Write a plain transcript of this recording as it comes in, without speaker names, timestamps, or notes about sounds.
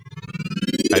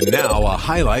And now a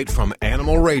highlight from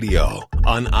Animal Radio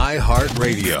on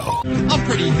iHeartRadio. I'm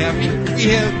pretty happy. We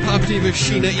have Pop Diva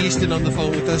Sheena Easton on the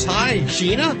phone with us. Hi,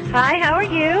 Sheena. Hi, how are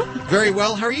you? Very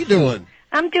well. How are you doing?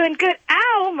 I'm doing good.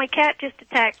 Ow, my cat just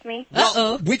attacked me.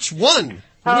 Well, which one?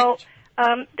 Oh,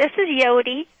 this is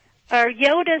Yodi. Or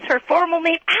Yoda's her formal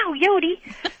name. Ow, Yodi.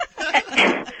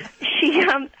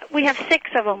 We have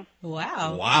 6 of them.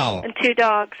 Wow. And 2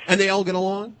 dogs. And they all get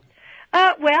along?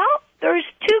 Well, there's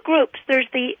 2 groups. There's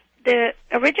the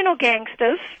original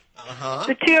gangsters,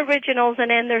 the 2 originals, and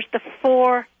then there's the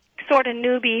 4 sort of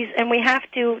newbies, and we have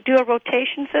to do a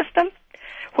rotation system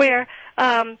where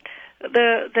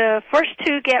the first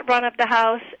 2 get run of the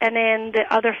house, and then the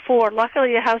other 4.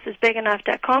 Luckily, the house is big enough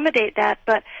to accommodate that,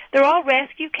 but they're all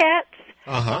rescue cats,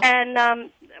 and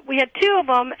we had 2 of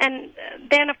them, and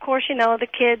then, of course, the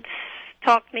kids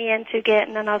talked me into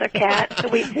getting another cat. So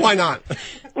Why not?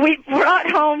 We brought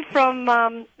home from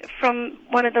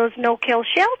one of those no-kill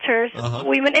shelters.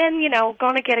 We went in,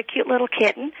 going to get a cute little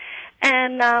kitten,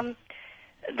 and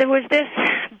there was this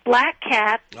black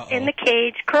cat in the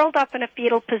cage, curled up in a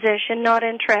fetal position, not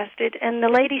interested, and the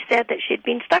lady said that she'd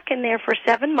been stuck in there for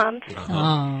 7 months.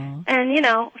 And,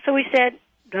 so we said,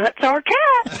 that's our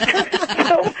cat.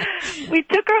 So we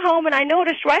took her home, and I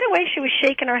noticed right away she was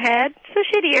shaking her head, so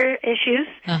she had ear issues.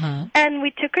 And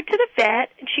we took her to the vet,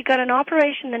 and she got an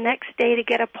operation the next day to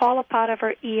get a polyp out of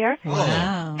her ear.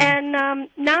 Wow. And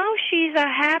now she's a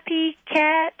happy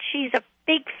cat. She's a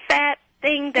big, fat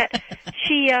thing that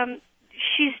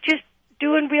she's just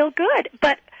doing real good.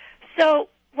 But so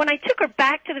when I took her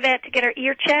back to the vet to get her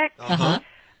ear checked,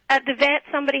 at the vet,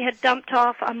 somebody had dumped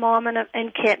off a mom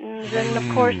and kittens, and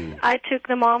of course, I took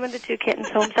the mom and the 2 kittens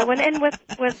home. So I went in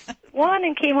with 1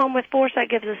 and came home with 4, so that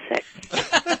gives us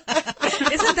 6.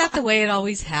 Isn't that the way it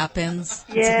always happens?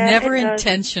 Yeah, it's never it does.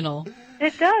 intentional.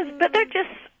 It does, but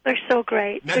they're so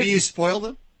great. Now, do you spoil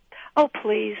them? Oh,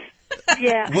 please.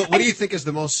 Yeah. What do you think is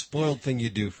the most spoiled thing you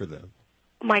do for them?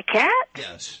 My cat?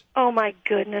 Yes. Oh, my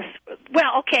goodness.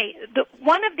 Well, okay,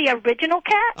 one of the original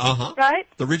cats, right?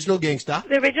 The original gangsta.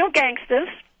 The original gangsters.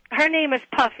 Her name is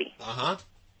Puffy.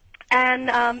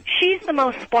 And she's the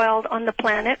most spoiled on the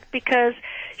planet because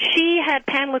she had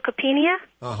panleukopenia,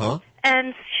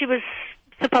 and she was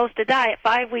supposed to die at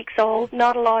 5 weeks old.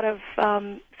 Not a lot of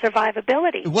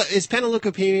survivability. What is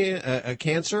panleukopenia? A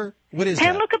cancer? What is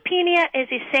that? Panleukopenia is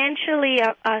essentially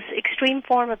a extreme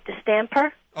form of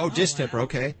distemper. Oh, distemper,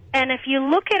 okay. And if you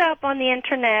look it up on the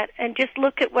internet and just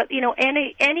look at what,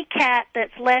 any cat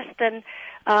that's less than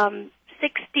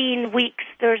 16 weeks,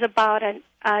 there's about a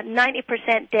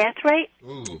 90% death rate.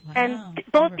 Ooh. And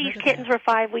both these kittens were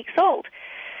 5 weeks old.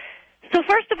 So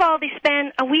first of all, they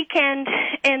spent a weekend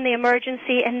in the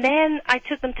emergency, and then I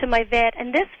took them to my vet,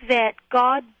 and this vet,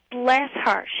 God bless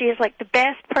her, she is like the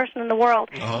best person in the world.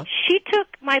 She took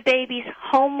my babies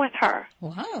home with her.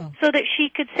 Wow. So that she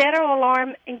could set her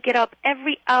alarm and get up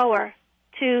every hour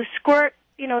to squirt,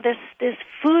 this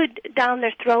food down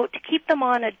their throat to keep them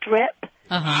on a drip.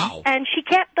 Wow. And she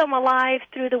kept them alive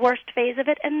through the worst phase of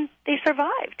it, and they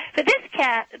survived. But this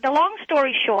cat, the long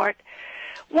story short,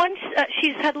 once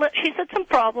she's had some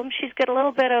problems. She's got a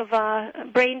little bit of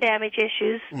brain damage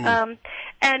issues,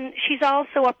 and she's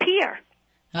also a peer.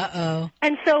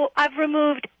 And so I've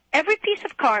removed every piece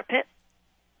of carpet.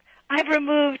 I've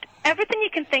removed everything you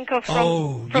can think of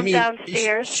from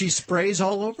downstairs. She sprays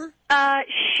all over?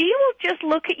 She will just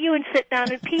look at you and sit down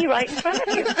and pee right in front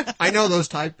of you. I know those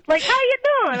type. Like, how you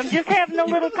doing? I'm just having a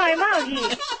little time out here.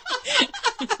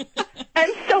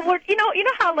 And so we're, you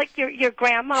know how like your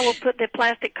grandma will put the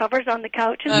plastic covers on the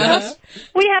couch and stuff?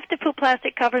 We have to put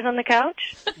plastic covers on the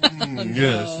couch.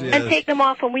 Yes. And take them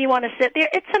off when we want to sit there.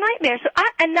 It's a nightmare. So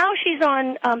and now she's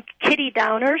on kitty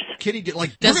downers.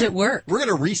 Does it work? We're going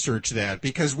to research that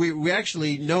because we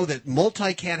actually know that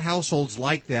multi-cat households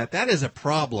like that is a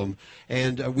problem.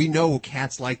 And we know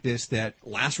cats like this that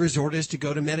last resort is to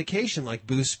go to medication like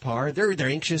Buspar. They're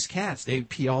anxious cats. They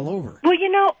pee all over. Well,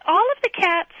 all of the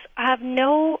cats have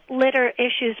no litter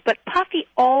issues, but Puffy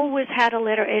always had a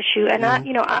litter issue. And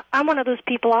I'm one of those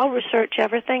people. I'll research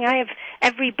everything. I have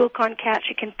every book on cats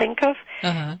you can think of.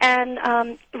 And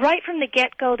right from the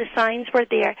get-go, the signs were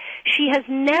there. She has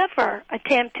never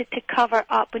attempted to cover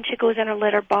up when she goes in her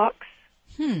litter box.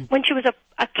 When she was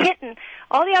a kitten,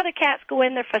 all the other cats go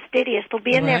in there fastidious. They'll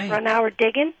be in there for an hour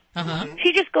digging.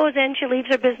 She just goes in, she leaves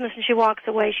her business, and she walks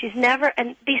away. She's never,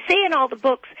 and they say in all the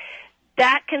books,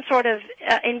 that can sort of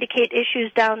indicate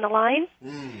issues down the line.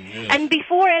 And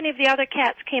before any of the other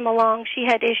cats came along, she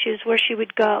had issues where she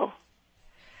would go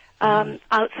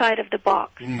outside of the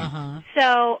box.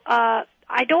 So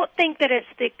I don't think that it's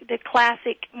the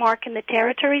classic mark in the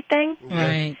territory thing.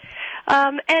 Right.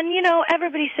 And, you know,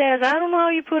 everybody says, I don't know how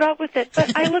you put up with it.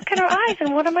 But I look in her eyes,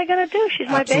 and what am I going to do? She's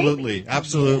my baby.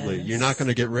 Absolutely. Yes. You're not going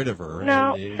to get rid of her.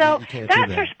 No. So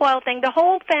that's her spoiled thing. The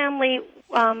whole family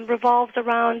revolves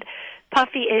around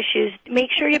puffy issues.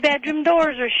 Make sure your bedroom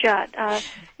doors are shut.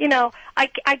 You know,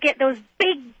 I get those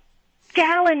big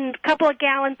couple of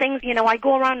gallon things, you know, I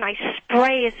go around and I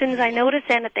spray as soon as I notice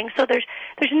anything. So there's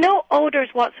no odors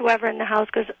whatsoever in the house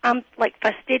because I'm, like,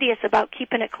 fastidious about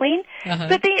keeping it clean.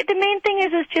 But the main thing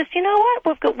is just, you know what,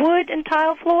 we've got wood and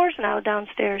tile floors now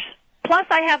downstairs. Plus,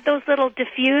 I have those little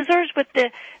diffusers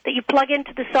that you plug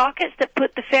into the sockets that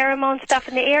put the pheromone stuff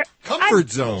in the air. Comfort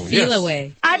zone. Feel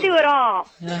away. I do it all.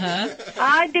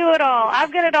 I do it all.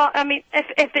 I've got it all. I mean,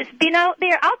 if it's been out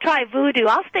there, I'll try voodoo.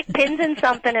 I'll stick pins in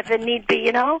something if it need be,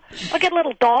 you know. I'll get a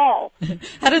little doll.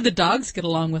 How did the dogs get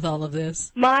along with all of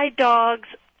this? My dogs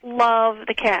love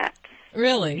the cats.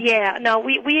 Really? Yeah. No,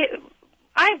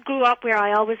 I grew up where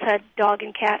I always had dog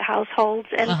and cat households,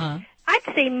 and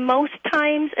I'd say most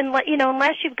times, unless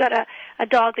you've got a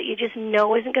dog that you just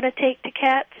know isn't going to take to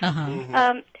cats,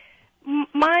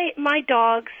 my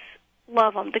dogs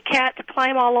love them. The cats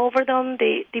climb all over them.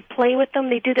 They play with them.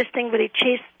 They do this thing where they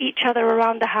chase each other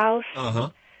around the house.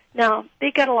 No,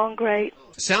 they get along great.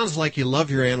 Sounds like you love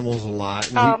your animals a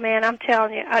lot. Oh, man, I'm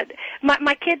telling you.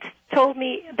 My kids told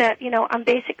me that, you know, I'm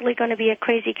basically going to be a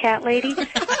crazy cat lady.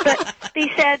 But they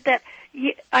said that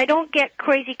I don't get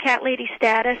crazy cat lady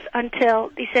status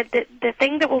until, they said that the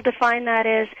thing that will define that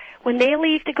is when they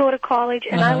leave to go to college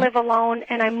and I live alone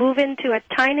and I move into a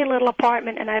tiny little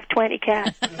apartment and I have 20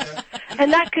 cats.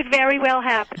 And that could very well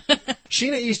happen.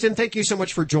 Sheena Easton, thank you so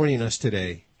much for joining us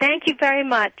today. Thank you very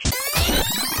much.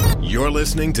 You're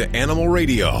listening to Animal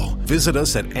Radio. Visit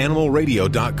us at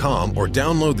animalradio.com or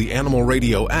download the Animal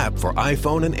Radio app for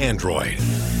iPhone and Android.